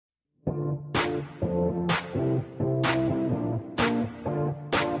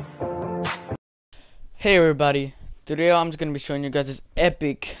Hey everybody, today I'm just going to be showing you guys this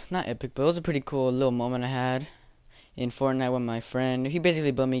not epic, but it was a pretty cool little moment I had in Fortnite with my friend. He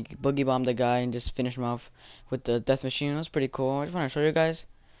basically boogie bombed the guy and just finished him off with the death machine. It was pretty cool. I just want to show you guys.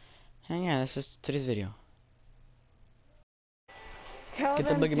 And yeah, this is today's video. Tell Get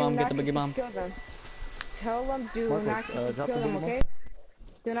the them boogie do bomb, get not the boogie bomb. kill them. Tell them do Marcos, not drop kill the them, boogie bomb. okay?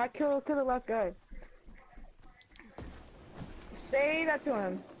 Do not kill the last guy. Say that to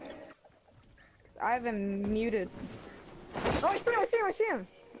him. I have him muted. Oh, I see him!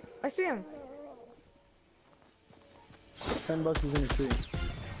 I see him! $10 is in the tree.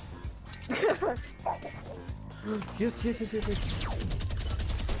 Yes.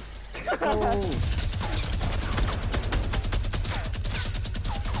 Oh.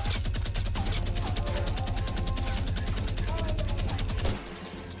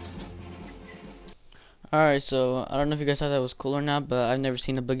 Alright, so I don't know if you guys thought that was cool or not, but I've never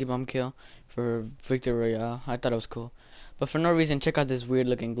seen a boogie bomb kill for Victory Royale. I thought it was cool. But for no reason, check out this weird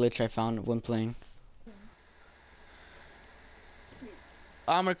looking glitch I found when playing.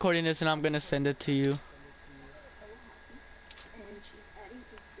 I'm recording this and I'm gonna send it to you. And she's adding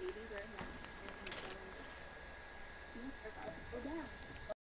his baby right now, and he's about to go down.